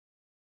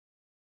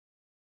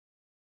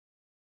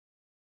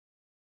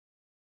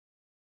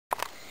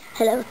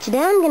Hello, today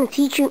I'm going to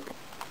teach you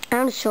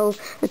how to solve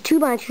a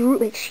 2x2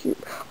 Rubik's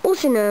Cube,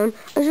 also known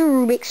as a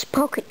Rubik's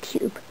Pocket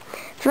Cube.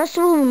 First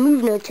of all,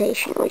 remove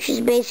notation, which is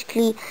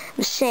basically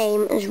the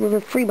same as with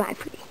a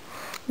 3x3.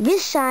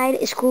 This side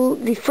is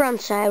called the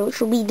front side, which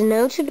will be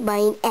denoted by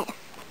an F.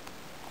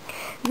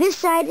 This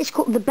side is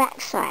called the back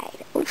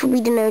side, which will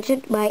be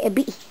denoted by a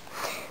B.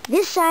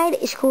 This side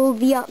is called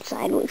the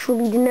upside, which will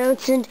be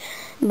denoted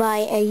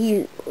by a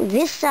U.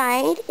 This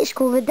side is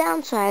called the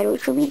downside,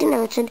 which will be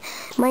denoted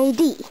by a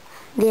D.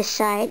 This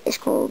side is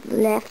called the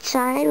left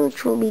side,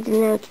 which will be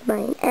denoted by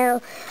an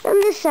L.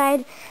 And this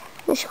side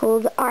is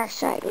called the R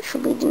side, which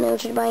will be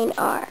denoted by an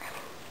R.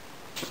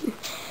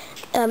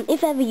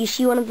 If ever you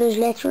see one of those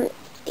letters,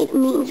 it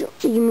means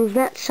you move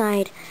that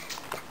side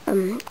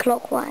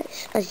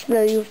clockwise, as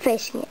though you're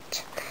facing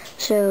it.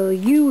 So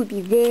U would be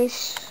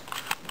this,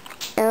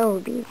 L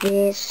would be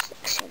this,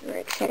 etc.,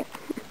 etc.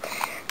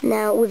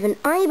 Now, with an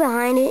I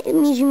behind it, it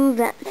means you move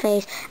that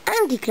face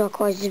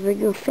anti-clockwise as though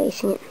you're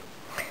facing it.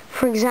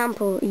 For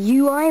example,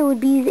 UI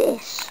would be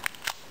this,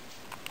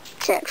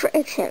 etc.,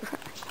 etc.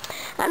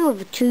 And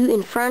with a 2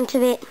 in front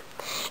of it,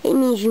 it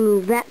means you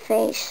move that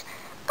face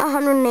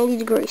 180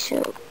 degrees.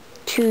 So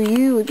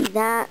 2U would be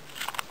that,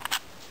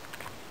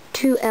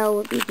 2L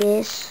would be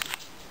this,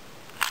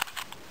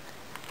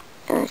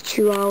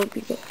 2R would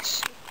be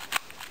this,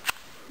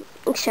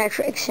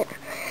 etc., etc.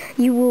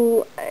 You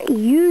will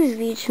use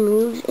these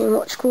moves in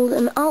what's called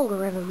an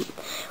algorithm,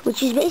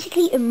 which is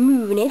basically a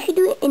move, and if you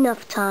do it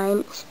enough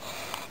times,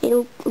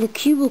 the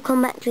cube will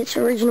come back to its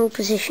original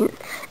position,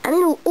 and it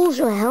will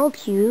also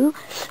help you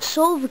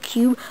solve the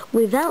cube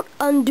without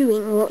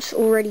undoing what's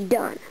already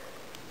done.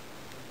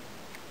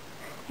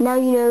 Now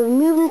you know the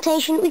move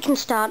notation, we can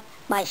start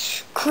by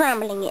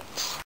scrambling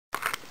it.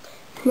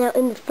 Now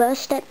in the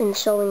first step in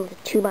solving the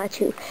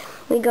 2x2,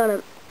 we're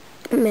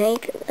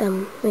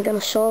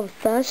gonna solve the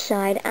first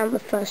side and the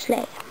first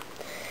leg.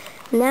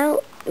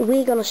 Now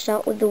we're gonna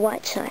start with the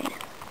white side.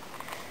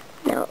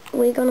 Now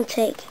we're gonna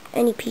take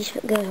any piece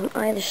that goes on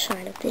either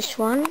side of this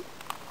one,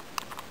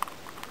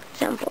 for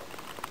example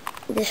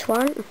this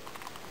one,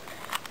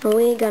 and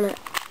we're gonna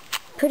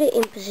put it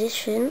in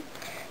position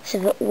so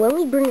that when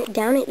we bring it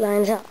down it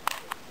lines up.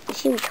 You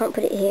see, we can't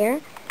put it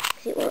here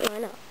because it won't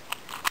line up.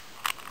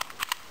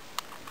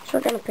 So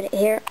we're gonna put it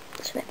here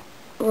so that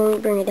when we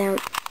bring it down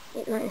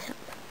it lines up.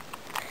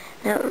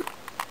 Now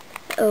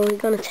we're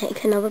gonna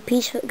take another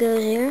piece that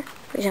goes here,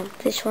 for example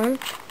this one.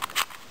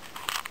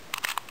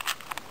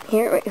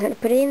 Here we're going to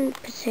put it in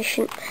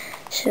position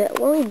so that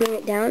when we bring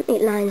it down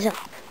it lines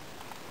up.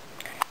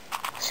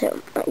 So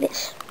like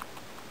this.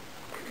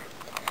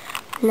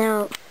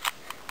 Now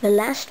the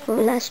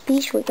last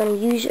piece we're going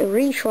to use a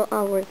really short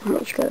algorithm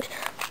which goes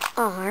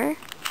R,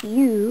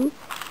 U,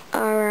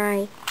 R,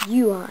 I,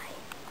 U, I.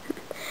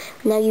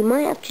 Now you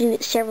might have to do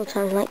it several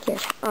times like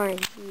this. R, U,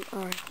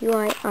 R, U,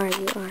 I, R,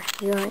 U, R,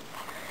 U, I.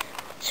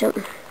 So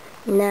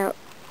now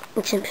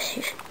it's in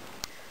position.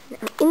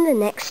 Now in the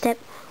next step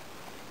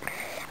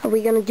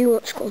we're going to do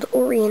what's called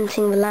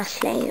orienting the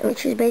last layer,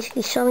 which is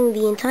basically solving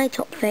the entire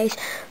top face,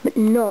 but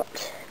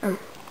not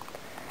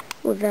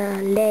with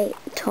a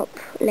top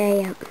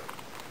layer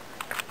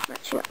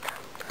matching up.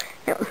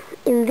 Now,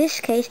 in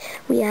this case,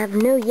 we have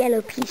no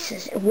yellow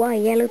pieces. Why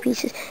yellow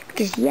pieces?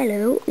 Because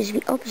yellow is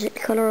the opposite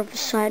color of the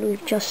side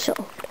we've just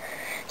solved.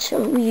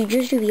 So we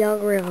just do the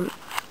algorithm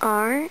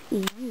R,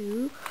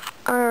 U,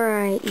 R,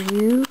 I,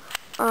 U,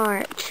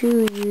 R,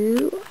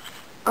 2U,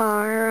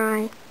 R,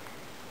 I,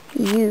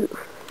 U.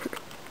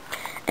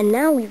 And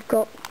now we've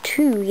got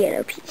 2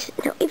 yellow pieces.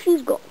 Now if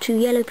you've got 2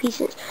 yellow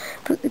pieces,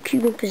 put the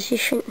cube in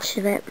position so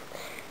that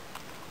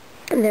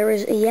there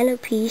is a yellow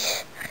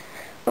piece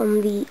on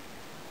the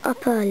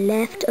upper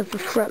left of the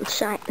front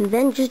side. And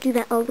then just do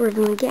that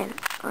algorithm again.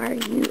 R,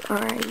 U,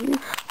 R, I, U,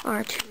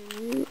 R,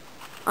 2U,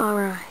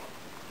 R, I.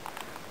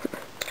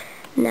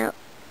 Now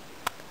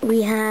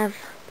we have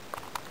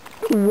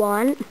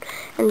 1,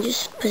 and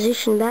just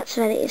position that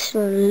so that it's the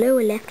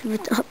lower left of the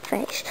top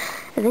face.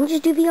 And then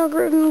just do the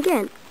algorithm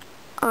again.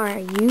 R,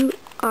 U,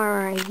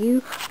 R, I,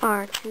 U,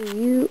 R,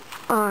 2U,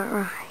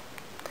 R, I.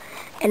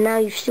 And now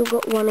you've still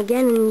got 1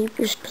 again, and you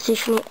just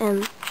position it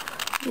and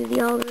do the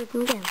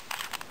algorithm again.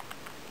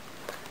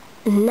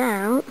 And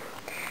now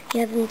you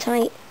have the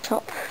entire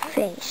top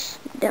face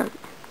done.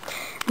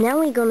 Now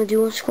we're going to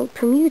do what's called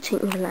permuting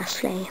the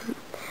last layer.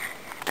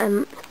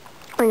 I'm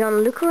going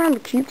to look around the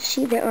cube to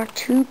see if there are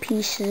 2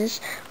 pieces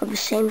of the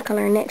same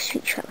color next to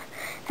each other.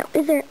 Now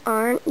if there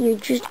aren't, you're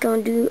just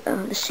going to do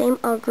the same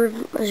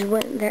algorithm as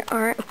when there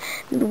are.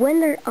 When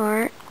there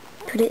are,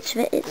 put it so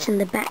that it's in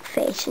the back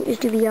face and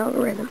just do the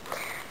algorithm.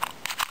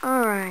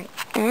 Alright,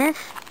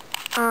 F,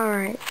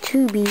 alright,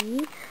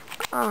 2B,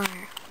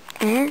 R,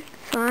 F,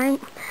 I,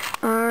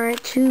 R,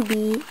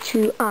 2B,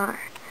 2R.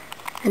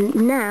 And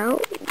now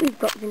we've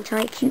got the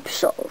entire cube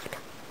solved.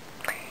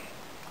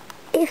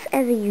 If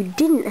ever you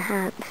didn't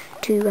have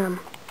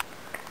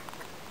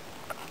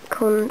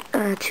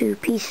two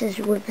pieces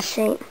with the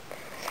same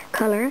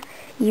color,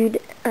 you'd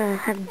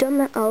have done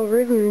that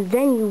algorithm,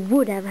 then you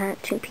would have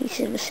had two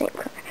pieces of the same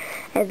color.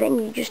 And then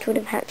you just would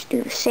have had to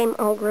do the same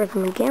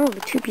algorithm again with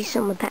the two pieces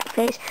on the back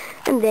face,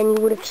 and then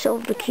you would have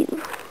solved the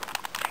cube.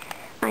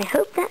 I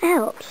hope that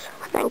helps.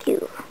 Thank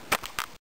you.